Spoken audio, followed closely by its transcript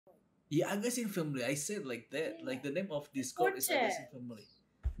Yeah, Agassi family. I said like that. Yeah. Like the name of Discord is Agassi family.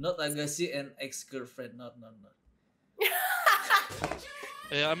 Not Agassi and ex-girlfriend. Not.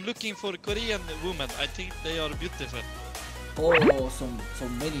 I'm looking for Korean women. I think they are beautiful. Oh, so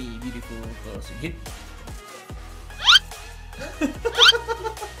many beautiful girls. Hit.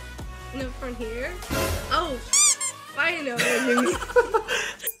 No, from here. Oh, I know what you mean.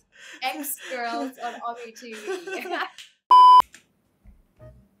 Ex-girls on Ometv.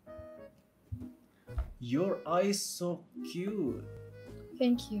 Your eyes so cute.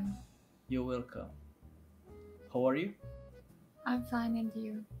 Thank you. You're welcome. How are you? I'm fine, and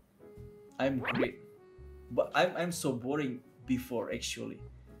you? I'm great. But I'm so boring before actually.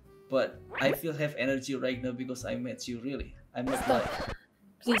 But I feel have energy right now because I met you really. I met like.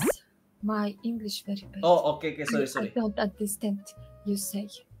 Please, my English very bad. Oh, okay, sorry. I don't understand you say.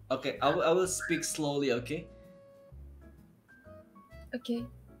 Okay, I will speak slowly, okay? Okay.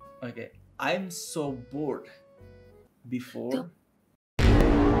 Okay. I'm so bored before.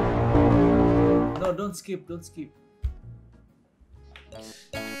 No, don't skip.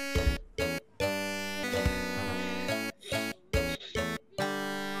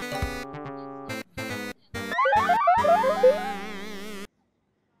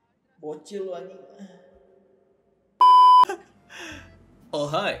 Bocil lu anjing. Oh,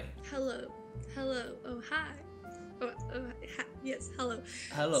 hi. Hello. Oh, hi. Yes, hello.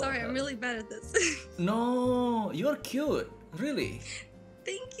 Hello. Sorry, I'm really bad at this. No, you're cute. Really.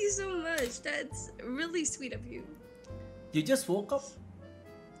 Thank you so much. That's really sweet of you. You just woke up?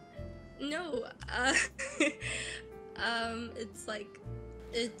 No, it's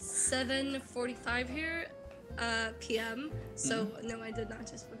 7:45 here, p.m. So no, I did not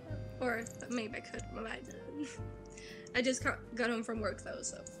just wake up. Or maybe I could, but I didn't. I just got home from work though,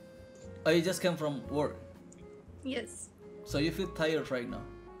 so. Oh, you just came from work? Yes. So you feel tired right now?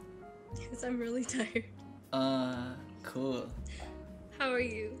 Yes, I'm really tired. Cool. How are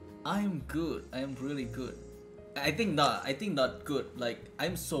you? I'm good. I'm really good. I think not good. Like,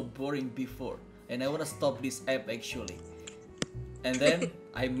 I'm so boring before. And I wanna stop this app actually. And then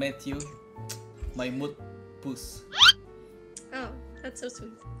I met you. My mood boost. Oh, that's so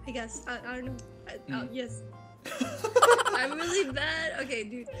sweet. I guess. I don't know. Yes. I'm really bad. Okay,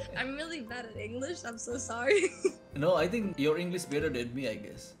 dude. I'm really bad at English. I'm so sorry. No, I think your English better than me, I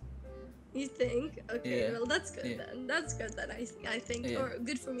guess. You think? Okay, Yeah. well that's good Yeah. then. That's good then. I think, Yeah. or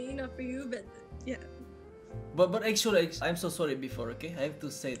good for me, not for you, but yeah. But actually, I'm so sorry before. Okay, I have to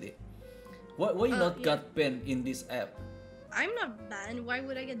say that. Why you not Yeah. got banned in this app? I'm not banned. Why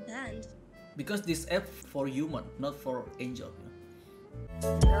would I get banned? Because this app for human, not for angel.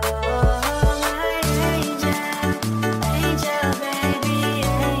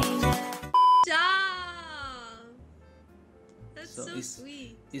 Stop! That's so it's,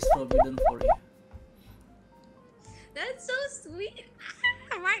 sweet. It's forbidden for you. That's so sweet.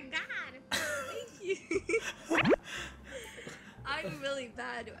 Oh my god. Thank you. I'm really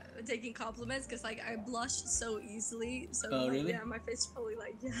bad at taking compliments because like I blush so easily. So Oh, like, really? yeah, my face is probably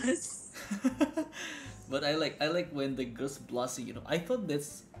like yes. But I like when the girls blushing. You know, I thought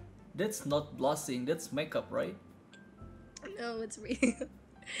that's not blushing. That's makeup, right? No, it's real.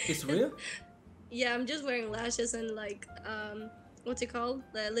 It's real. Yeah, I'm just wearing lashes and like what's it called?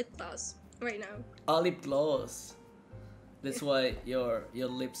 The lip gloss right now. Lip gloss. That's why your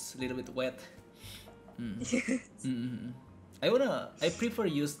lips a little bit wet. Yes. I prefer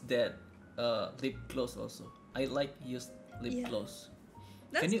use that lip gloss also. I like use lip gloss.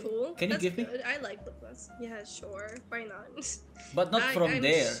 That's cool. Can you That's give me? good. I like lip gloss. Yeah, sure. Why not? But not from I'm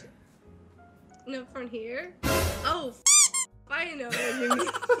there. No, from here. Oh, I know what you mean.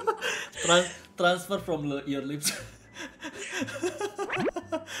 Transfer from your lips.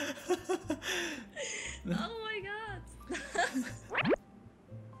 Oh my god.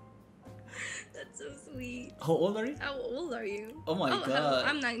 That's so sweet. How old are you? How old are you? Oh my Hello, god.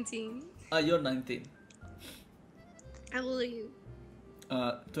 I'm 19. You're 19. How old are you?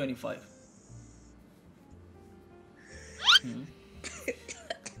 25.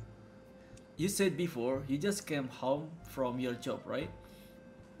 You said before you just came home from your job, right?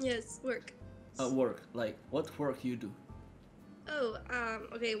 Yes, work. Work. Like what work you do? Oh,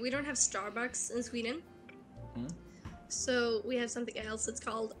 okay, we don't have Starbucks in Sweden. So we have something else. It's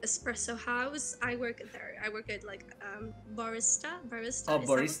called Espresso House. I work there. I work at like barista. Oh, Is that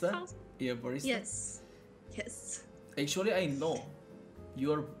what it's barista? called? Yeah, barista. Yes. Actually, I know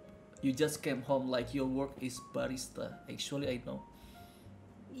you just came home like your work is barista. Actually, I know.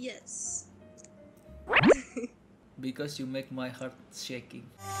 Yes. Because you make my heart shaking.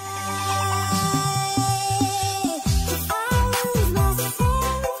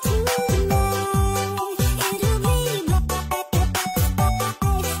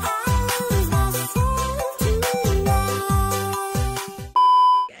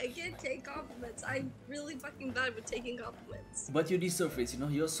 But you deserve it, you know,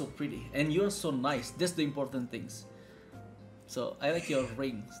 you're so pretty and you're so nice. That's the important things. So I like your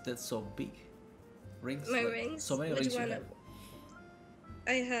rings, that's so big. Rings? My like, rings? So many Which rings you one? have.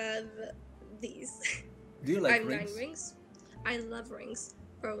 I have these. Do you like I have rings? 9 rings. I love rings,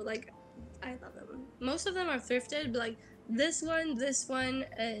 bro. Like, I love them. Most of them are thrifted, but like this one,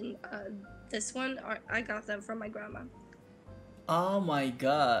 and this one I got them from my grandma. Oh my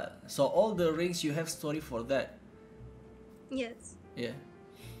god. So all the rings you have story for that. Yes. Yeah.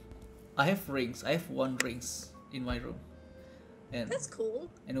 I have rings. I have 1 rings in my room. And That's cool.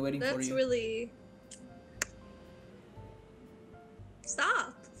 and waiting for That's you. really.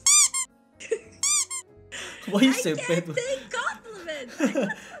 Stop. Why you I say can't bad? take compliments. That's what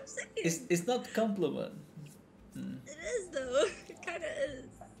I'm saying. It's not compliment. It is though. It kind of is.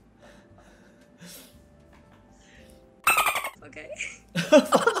 Okay.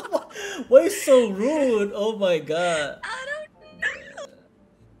 Why you so rude? Oh my god. I don't know.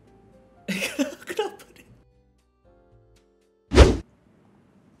 Kenapa nih?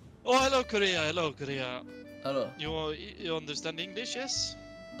 Oh, hello Korea, hello Korea. Hello. You understand English, yes?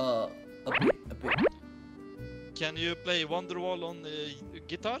 A bit, a bit. Can you play Wonderwall on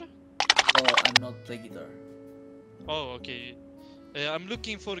guitar? Oh, I'm not play guitar. Oh, okay. I'm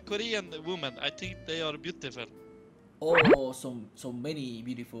looking for Korean women. I think they are beautiful. Oh, so many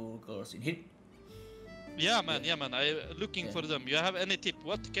beautiful girls in here. Yeah, man. I'm looking Yeah. for them. You have any tip?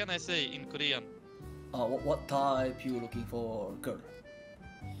 What can I say in Korean? What type you looking for girl?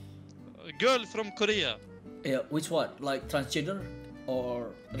 Girl from Korea. Yeah, which one? Like transgender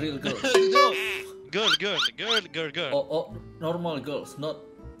or real girl? No, girl. or normal girls, not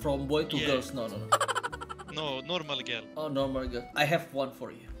from boy to Yeah. girls. No. No, normal girl. Oh, normal girl. I have one for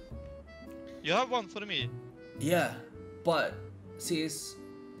you. You have one for me. Yeah, but she is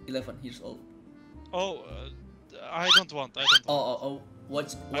 11 years old. Oh, I don't want. Oh.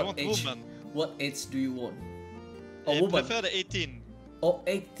 What I want age? woman. What age do you want? I Woman. prefer 18. Oh,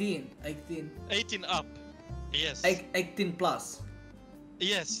 18. 18 up. Yes. 18 plus.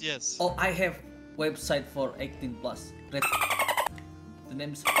 Yes. Oh, I have website for 18 plus. The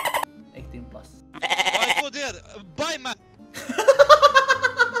name's 18 plus. I go there. Bye, man.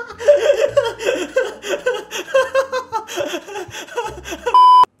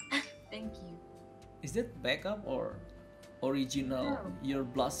 Thank you. Is that backup or original? No. You're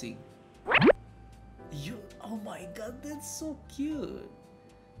blushing. Oh my god, that's so cute.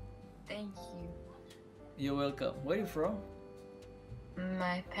 Thank you. You're welcome. Where are you from?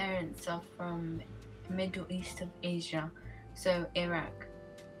 My parents are from Middle East of Asia, so Iraq.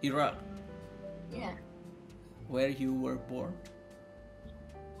 Iraq. Yeah, Where you were born?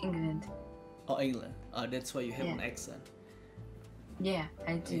 England. Oh, England. That's why you have Yeah. an accent. Yeah,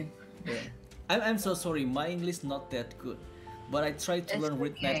 I do. Yeah. I'm so sorry. My English not that good, but I try to It's learn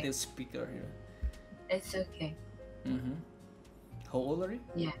with okay. native speaker here. It's okay. How old are you?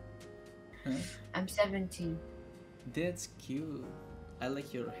 Yeah, Huh? I'm 17. That's cute. I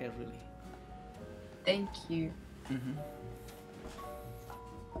like your hair really. Thank you.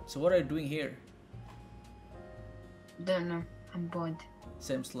 So what are you doing here? Don't know. I'm bored.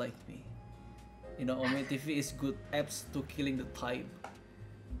 Seems like me. You know, Ometv is good apps to killing the time.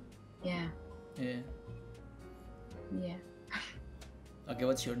 Yeah, Yeah. yeah. Okay,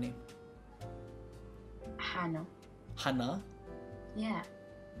 what's your name? Hannah. Hana? Yeah.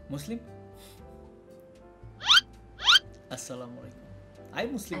 Muslim? Assalamualaikum. I'm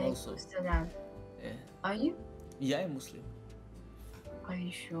Muslim also. Salam. Yeah. Are you? Yeah, I'm Muslim. Are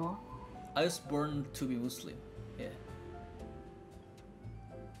you sure? I was born to be Muslim. Yeah.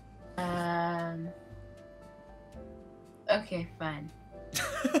 Okay, fine.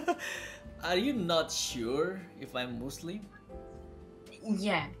 Are you not sure if I'm Muslim?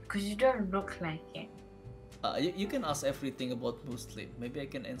 Yeah, because you don't look like it. You can ask everything about Muslim. Maybe I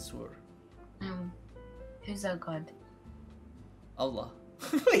can answer. Who's our God? Allah.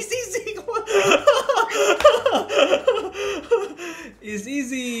 It's easy. It's I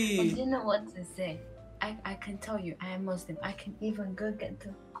easy. didn't know what to say. I can tell you I am Muslim. I can even go get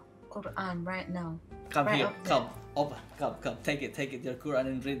the Quran right now. Come Right here. up there. Come. Take it. Your Quran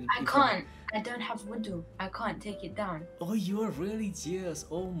and read it. I can't. I don't have wudu. I can't take it down. Oh, you are religious.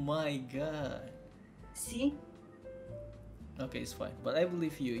 Oh my god. See? Okay, it's fine. But I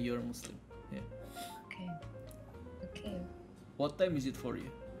believe you. You're Muslim. Yeah. Okay. Okay. What time is it for you?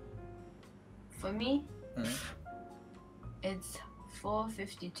 For me, Huh? it's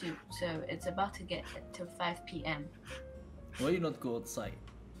 4:52, so it's about to get to 5 p.m. Why you not go outside?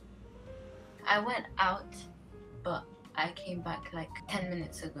 I went out, but I came back like 10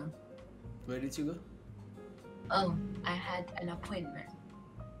 minutes ago. Where did you go? Oh, I had an appointment.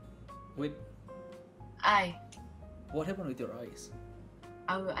 With what happened with your eyes?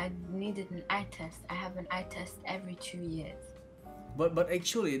 I needed an eye test. I have an eye test every 2 years. But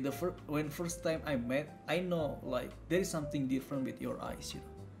actually, when first time I met, I know like there is something different with your eyes, you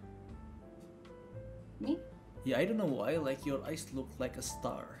know. Me? Yeah, I don't know why. Like your eyes look like a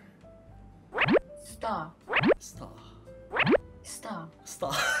star. Star. Star. Star.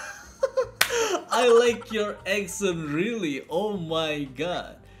 Star. I like your accent really. Oh my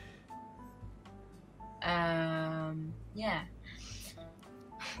god. Yeah.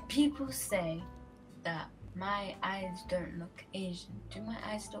 People say that my eyes don't look Asian. Do my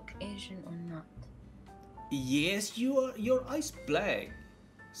eyes look Asian or not? Yes, your eyes black.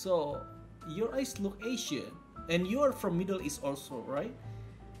 So your eyes look Asian. And you are from Middle East also, right?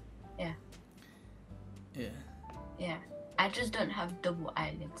 Yeah. Yeah. Yeah. I just don't have double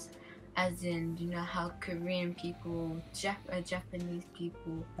eyelids. As in, you know how Korean people, Japanese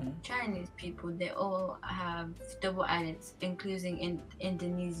people, Chinese people, they all have double eyelids, including in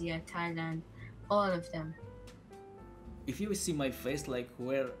Indonesia, Thailand, all of them. If you see my face, like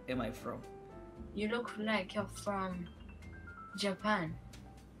where am I from? You look like you're from Japan.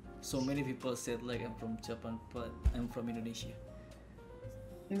 So many people said like I'm from Japan, but I'm from Indonesia.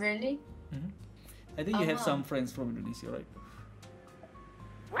 Really? I think you have wow. some friends from Indonesia, right?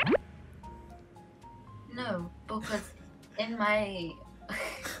 No, because in my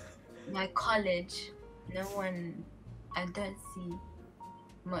my college, I don't see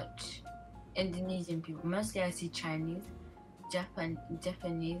much Indonesian people. Mostly I see Chinese,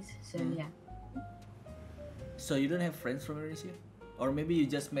 Japanese. So yeah. So you don't have friends from Indonesia? Or maybe you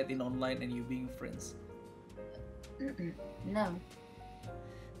just met in online and you being friends? No. No?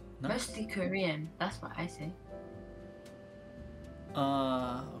 Mostly Korean. That's what I say.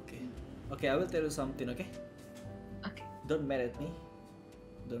 Okay. Okay, I will tell you something, okay? Okay. Don't mad at me.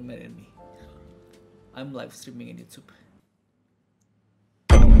 Don't mad at me. I'm live streaming in YouTube.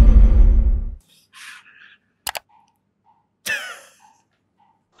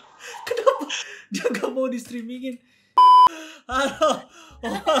 Kenapa dia gak mau di streamingin? Aduh,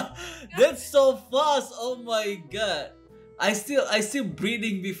 that's so fast. Oh my god. I still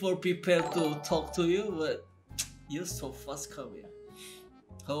breathing before prepare to talk to you, but you're so fast coming.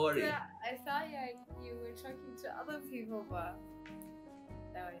 How are you? Yeah, I thought you were talking to other people, but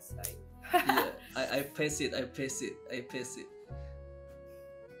now I saw you. Yeah, I pass it. It's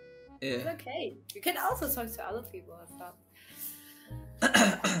Yeah. okay. You can also talk to other people, I thought.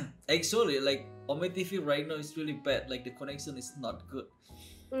 Actually, like Ometv right now is really bad. Like the connection is not good.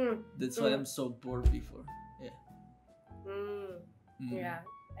 That's why I'm so bored before. Yeah. Yeah,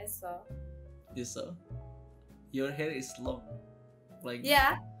 I saw. You saw? Your hair is long. Like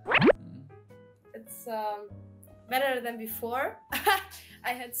Yeah. It's better than before.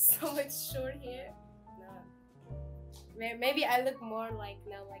 I had so much short hair. No. Maybe I look more like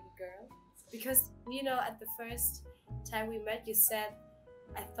now like a girl. Because you know at the first time we met you said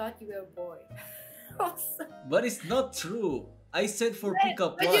I thought you were a boy. But it's not true. I said for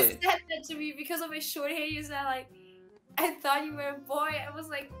pickup But you line. said that to me because of my short hair. You said like, I thought you were a boy. I was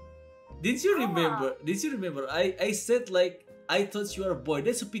like, Did you remember? Did you remember? I said like I thought you were a boy.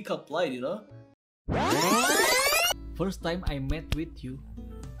 That's a pickup line, you know. First time I met with you,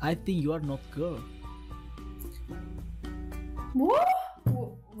 I think you are not girl. what?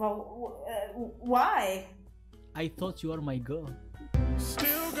 Why? I thought you are my girl.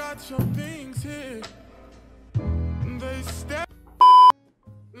 Still got your things here. They step.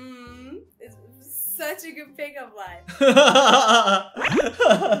 It's such a good pickup line.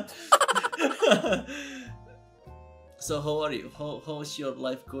 So how are you? How's your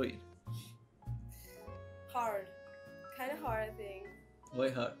life going? Hard. Kind of hard, I think.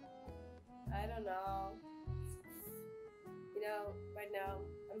 Why hard? I don't know. You know, right now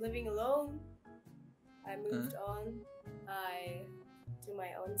I'm living alone. I moved on. I do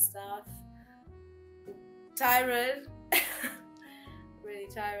my own stuff. Tired. Really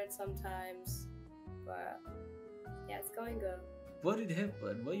tired sometimes. But yeah, it's going good. What did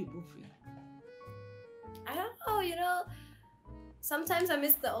happen? Why you moving? I don't know, you know, sometimes I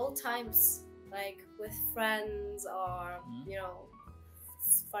miss the old times, like with friends or, you know,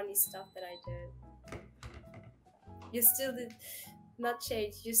 funny stuff that I did. You still did not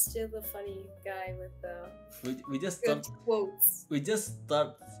change, you're still the funny guy with the We just good start. quotes. We just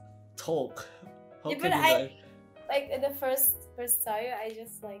start talk. How Yeah, can but you like in the first saw you, I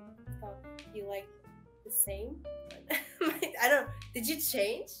just like thought you like the same. I don't. Did you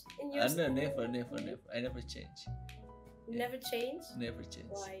change in your? No, never. I never change. You never change. Never change.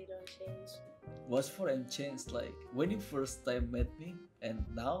 Why you don't change? was for and changed. Like when you first time met me, and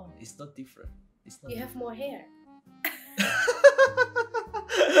now it's not different. It's not. You have more hair.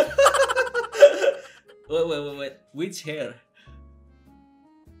 Wait. Which hair?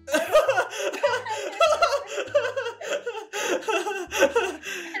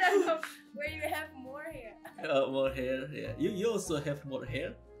 I don't know where you have more hair. More hair. Yeah. You also have more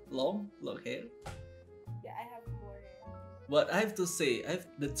hair. Long hair. Yeah, I have more hair. But I have to say, I have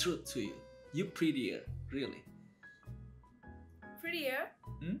the truth to you. You prettier, really. Prettier?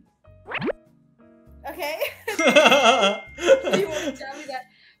 Hmm? Okay. You want to tell me that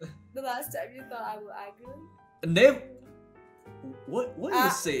the last time you thought I was ugly? Never. What you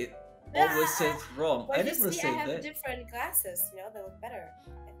said? Yeah, Always said wrong. Well, I you never see, said I have that. different glasses. You know, they look better.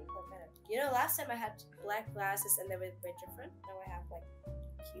 I think they're better. You know, last time I had black glasses and they were way different. Now I have like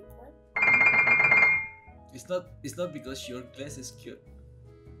cute one. It's not because your glass is cute.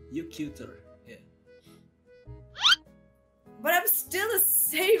 You cuter. Yeah. But I'm still the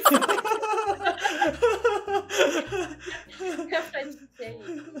same.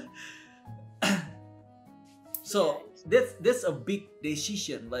 So that's a big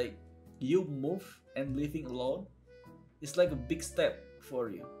decision. Like you move and living alone, it's like a big step for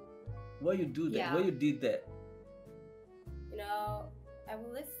you. Why you do that? Yeah. Why you did that? You know, I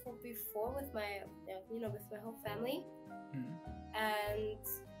lived before with my, with my whole family, and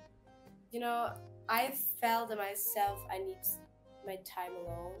you know, I felt to myself I need my time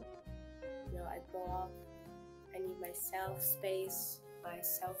alone. You know, I grow up, I need myself space,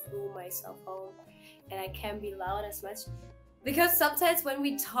 myself room, myself home, and I can't be loud as much because sometimes when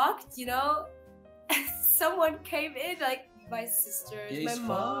we talked, you know, someone came in, like my sisters, Yeah, my it's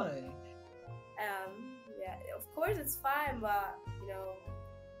mom. fine. Yeah, of course it's fine, but you know,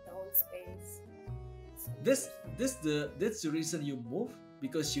 the own space. That's the reason you move,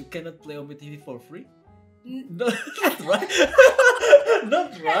 because you cannot play Ometv for free. N- No, not right.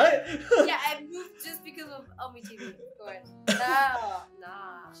 Not right. Yeah, I moved just because of Ometv, of course. No.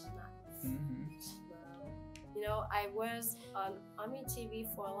 Mhm. You know, I was on Ometv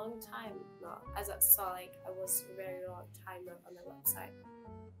for a long time. No, as I saw, like I was a very long time on the website.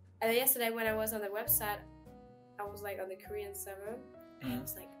 And then yesterday when I was on the website, I was like on the Korean server, and I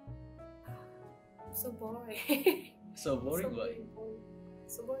was like, I'm so boring. So boring, why?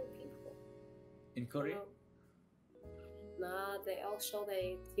 So boring people. In Korea? Nah, they all show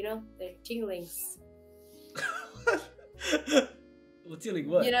their tinglings. What's like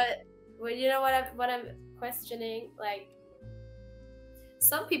what? You know what I'm questioning? Like,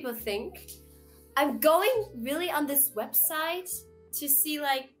 some people think I'm going really on this website to see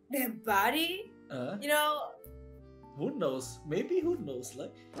like their body. You know, Who knows? Maybe who knows?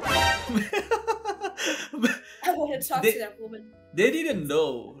 Like, I want to talk to that woman. They didn't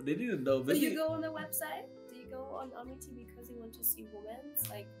know. They didn't know. Do Maybe you go on the website? Do you go on Ometv because you want to see women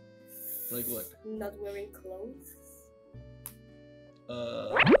like what? not wearing clothes?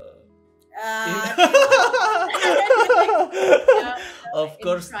 Of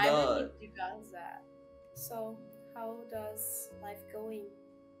course in private, not. you does that. So how does life going?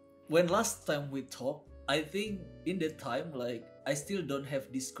 When last time we talked, I think in that time, like, I still don't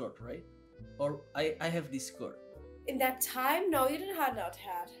have Discord, right? Or I have Discord. In that time, no, you didn't have not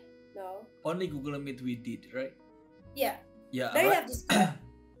had. No. Only Google Meet we did, right? Yeah. Yeah. Now you right. have Discord.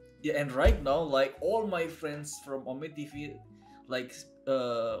 Yeah, and right now, like all my friends from Ometv, like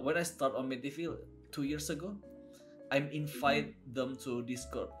when I start Ometv 2 years ago, I'm invite them to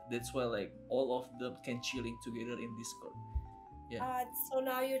Discord. That's why like all of them can chilling together in Discord. Yeah. So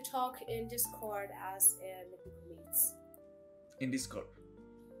now you talk in Discord as in Google Meets. In Discord.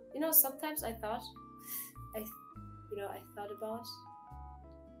 You know, sometimes I thought about,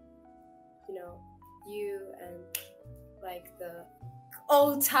 you and like the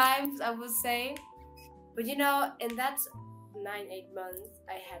old times, I would say. But you know, in that 9-8 months,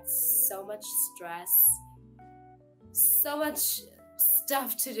 I had so much stress, so much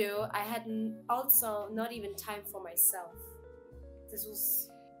stuff to do. I had also not even time for myself. This was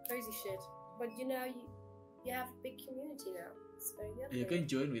crazy shit. But you know, you have a big community now. It's very good. You can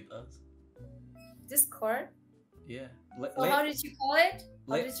join with us. Discord. Yeah. So how did you call it?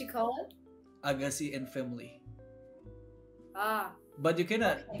 like- What did you call it? Agassi and family. Ah. But you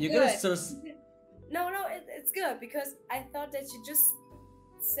cannot Good. search. No, it's good because I thought that you just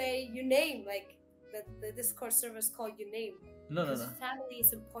say your name, like the Discord servers call your name. No. Because family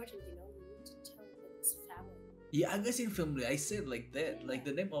is important, you know. You need to tell them it's family. Yeah, Agassi and family. I said like that. Like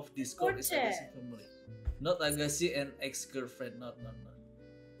the name of Discord is Important. Agassi family. Not Agassi and ex-girlfriend. Not.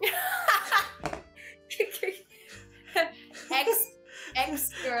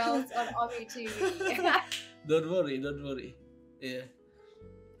 ex girls on Ometv. Don't worry, don't worry. Yeah.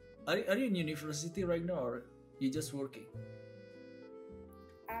 Are you in university right now, or you just working?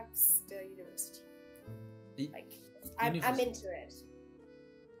 I'm still university. Y- Like I'm into it.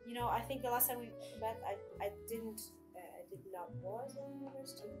 You know, I think the last time we met, I did not was in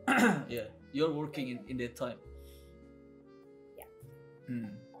university. Yeah, you're working in that time. Yeah.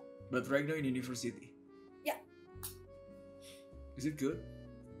 But right now in university. Yeah. Is it good?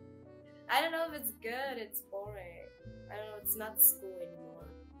 I don't know if it's good. It's boring. I don't know. It's not school anymore.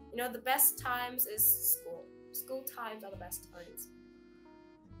 You know, the best times is school. School times are the best times.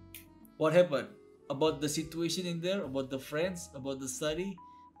 What happened? About the situation in there, about the friends, about the study,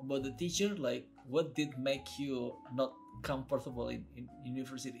 about the teacher? Like, what did make you not comfortable in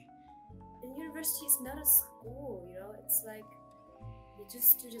university? And university is not a school, you know. It's like you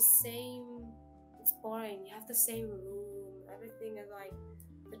just do the same. It's boring. You have the same room. Everything is like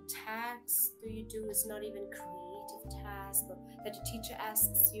the tasks that you do is not even creative task, or that the teacher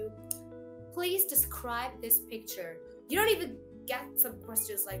asks you, please describe this picture. You don't even get some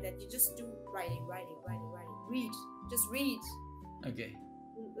questions like that. You just do writing. Read. Just read. Okay.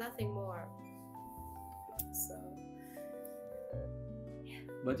 Nothing more. So.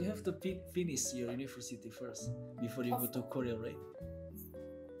 But you have to finish your university first before you go to Korea, right?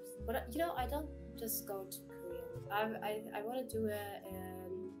 But you know, I don't just go to Korea. I want to do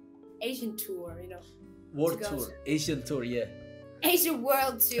an Asian tour. You know. World tour, Asian tour, yeah. Asian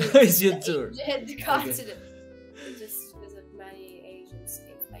world tour. Asian tour. Asian continent. Okay. Just visit many Asian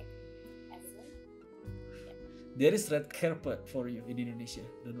states, like everywhere. Yeah. There is red carpet for you in Indonesia.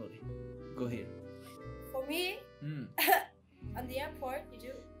 Don't worry. Go here. For me, on the airport, you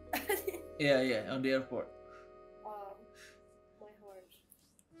do. Yeah, on the airport. My heart.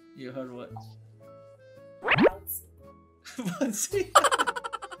 You heard what? Bouncy.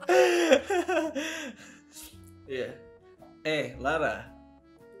 Yeah. Hey, Lara.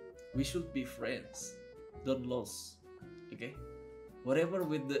 We should be friends. Don't lose. Okay? Whatever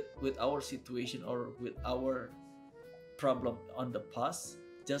with our situation or with our problem on the past,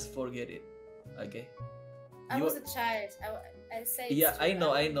 just forget it. Okay? I was a child. I say. Yeah, I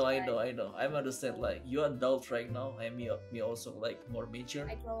know. I'm understand. Like, you're adult right now, and me also like more mature.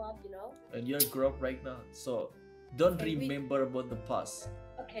 I grow up, you know. And you're grow up right now, so don't remember about the past.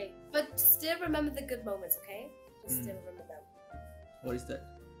 Okay, but still remember the good moments. Okay, just still remember them. What is that?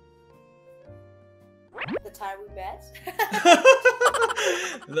 The time we met.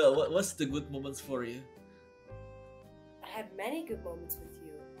 No, what's the good moments for you? I had many good moments with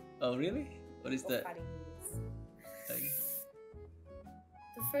you. Oh, really? What is that? Funny moments. Okay.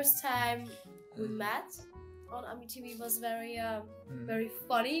 The first time we met on Ometv was very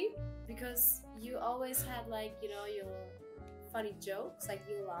funny, because you always had, like, you know, your funny jokes, like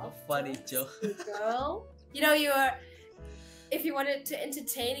you love a funny joke. Girl, you know, if you wanted to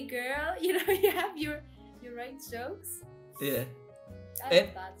entertain a girl, you know, you have your right jokes. Yeah. I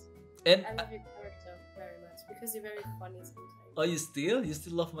love that. And I love your character very much, because you're very funny sometimes. Oh, you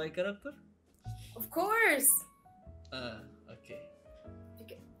still love my character? Of course. Okay.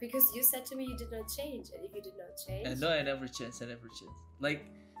 Because you said to me you did not change, and if you did not change, No, I never changed. Like,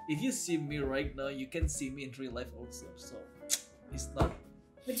 if you see me right now, you can see me in real life also. So it's not.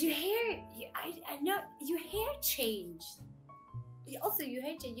 But your hair, I know your hair changed. Also, your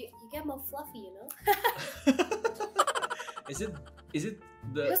hair changed. You get more fluffy, you know. Is it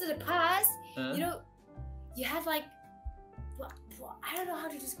the? Because in the past, you know, you had like, I don't know how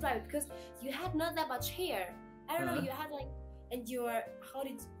to describe it, because you had not that much hair. I don't know. You had like, and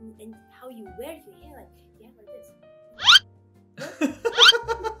how you wear your hair, like you have like this.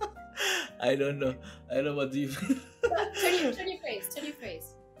 I don't know what do you mean. Turn your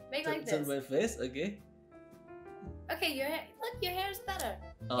face. Make like this. Turn my face, okay. Okay, your hair. Look, your hair is better.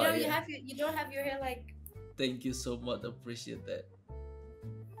 Oh, you know, yeah. you don't have your hair like. Thank you so much. Appreciate that.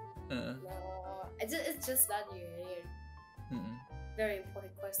 No, it's just not your hair. Very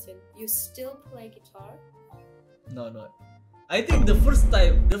important question. You still play guitar? No. I think the first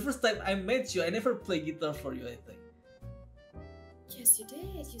time I met you, I never played guitar for you. I think. Yes, you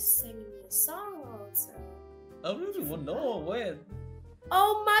did. You sang me a song also. I really won't know when.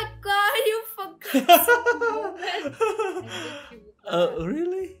 Oh my God! You forgot.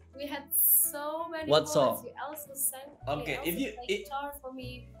 Really? We had so many. What moments. song? You also sang. Okay, if you played guitar for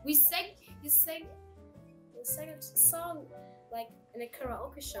me, you sang a song like in a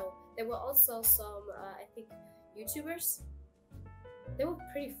karaoke show. There were also some, I think, YouTubers. They were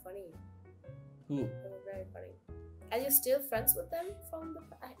pretty funny. Who? They were very funny. Are you still friends with them from the?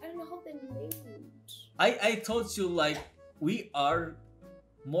 I don't know how they named. I told you, like, we are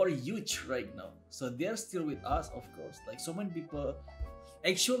more huge right now, so they're still with us, of course. Like so many people,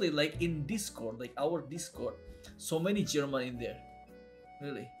 actually, like in Discord, like our Discord, so many German in there,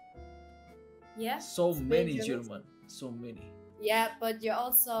 really. Yeah. So many Germans. German, so many. Yeah, but you're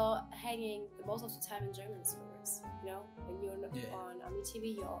also hanging the most of the time in German servers. You know, when you're not Yeah. on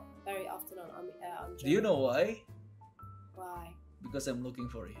Ometv, you're very often on German. Do you know why? Why? Because I'm looking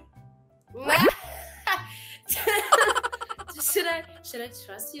for you. should I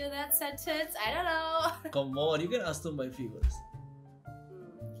trust you in that sentence? I don't know. Come on, you can ask to my viewers.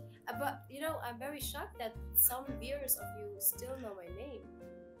 But you know, I'm very shocked that some viewers of you still know my name,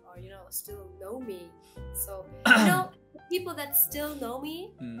 or you know, still know me. So you know, people that still know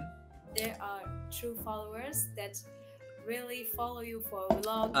me, there are true followers that really follow you for a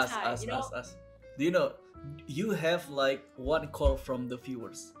long time. Us. Do you know? You have like one call from the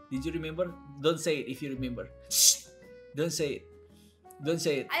viewers. Did you remember? Don't say it if you remember. Shh! Don't say it. Don't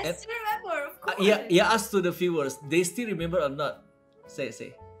say it. I still remember, of course. Yeah. Ask to the viewers. They still remember or not?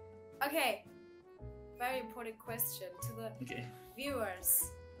 Say. Okay. Very important question to the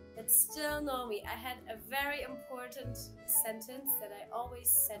viewers that still know me. I had a very important sentence that I always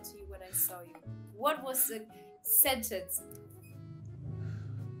said to you when I saw you. What was the sentence?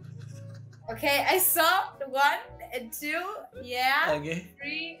 Okay, I saw 1 and 2. Yeah. Okay.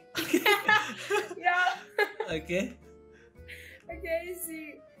 3. Yeah. Okay. Okay,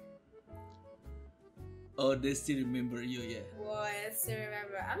 see. Oh, they still remember you, yeah. Boy, I still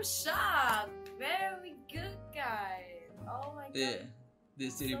remember. I'm shocked. Very good, guys. Oh my god. Yeah, they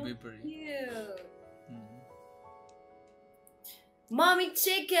still So remember you. cute. Mommy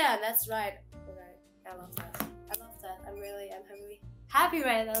chicken. That's right. Okay, I love that. I'm happy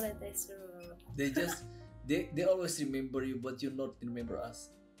right now that they still remember. They always remember you, but you not remember us.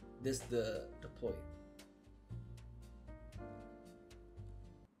 That's the point.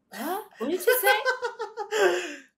 Huh? What did you say?